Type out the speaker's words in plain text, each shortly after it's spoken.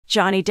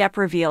Johnny Depp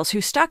reveals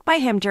who stuck by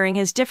him during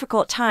his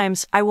difficult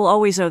times. I will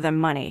always owe them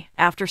money.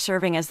 After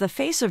serving as the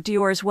face of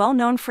Dior's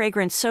well-known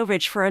fragrance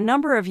Sauvage for a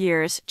number of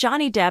years,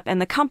 Johnny Depp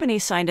and the company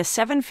signed a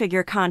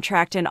seven-figure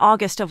contract in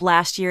August of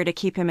last year to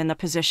keep him in the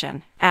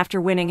position. After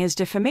winning his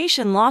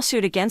defamation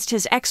lawsuit against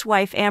his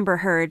ex-wife Amber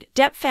Heard,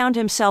 Depp found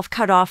himself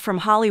cut off from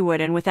Hollywood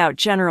and without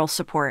general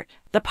support.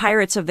 The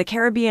Pirates of the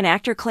Caribbean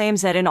actor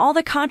claims that in all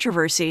the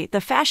controversy,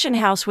 the fashion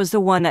house was the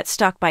one that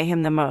stuck by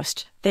him the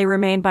most. They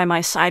remained by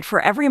my side for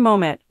every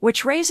moment,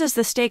 which raises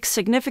the stakes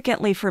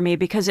significantly for me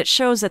because it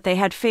shows that they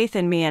had faith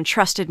in me and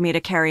trusted me to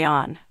carry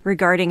on.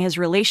 Regarding his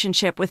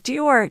relationship with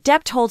Dior,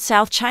 Depp told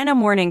South China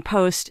Morning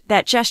Post,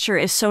 "That gesture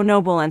is so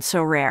noble and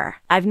so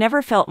rare. I've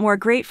never felt more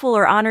grateful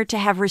or honored to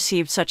have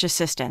received such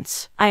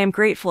assistance. I am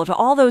grateful to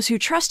all those who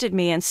trusted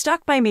me and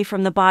stuck by me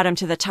from the bottom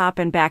to the top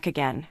and back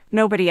again.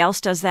 Nobody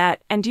else does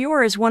that, and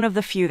Dior is one of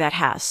the few that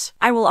has.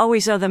 I will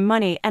always owe them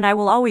money and I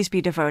will always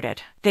be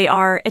devoted.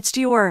 It's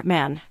Dior,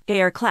 man.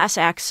 They are class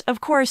acts,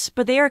 of course,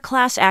 but they are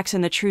class acts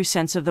in the true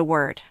sense of the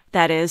word.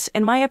 That is,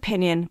 in my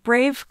opinion,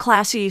 brave,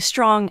 classy,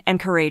 strong, and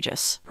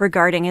courageous."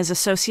 Regarding his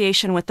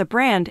association with the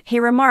brand, he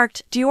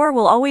remarked, "Dior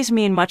will always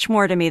mean much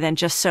more to me than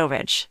just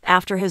Sauvage."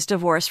 After his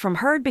divorce from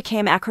Heard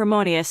became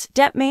acrimonious,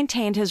 Depp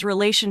maintained his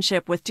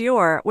relationship with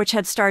Dior, which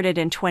had started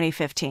in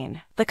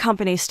 2015. The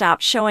company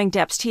stopped showing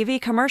Depp's TV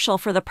commercial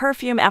for the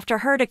perfume after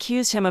Heard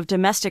accused him of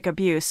domestic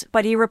abuse,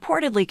 but he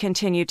reportedly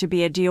continued to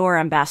be a Dior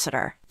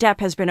ambassador.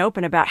 Depp has been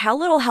open about how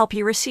little help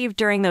he received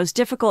during those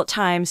difficult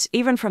times,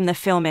 even from the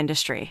film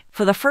industry.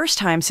 For the first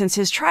time since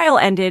his trial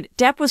ended,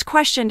 Depp was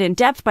questioned in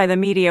depth by the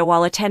media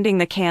while attending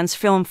the Cannes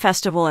Film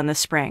Festival in the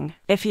spring.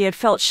 If he had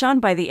felt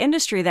shunned by the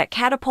industry that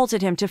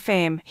catapulted him to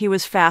fame, he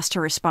was fast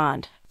to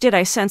respond. "Did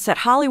I sense that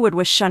Hollywood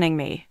was shunning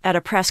me?" At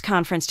a press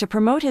conference to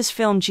promote his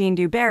film Jean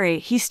du Barry,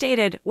 he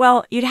stated,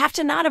 "Well, you'd have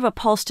to not have a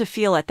pulse to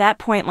feel at that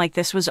point like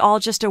this was all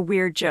just a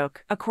weird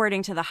joke,"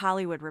 according to The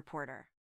Hollywood Reporter.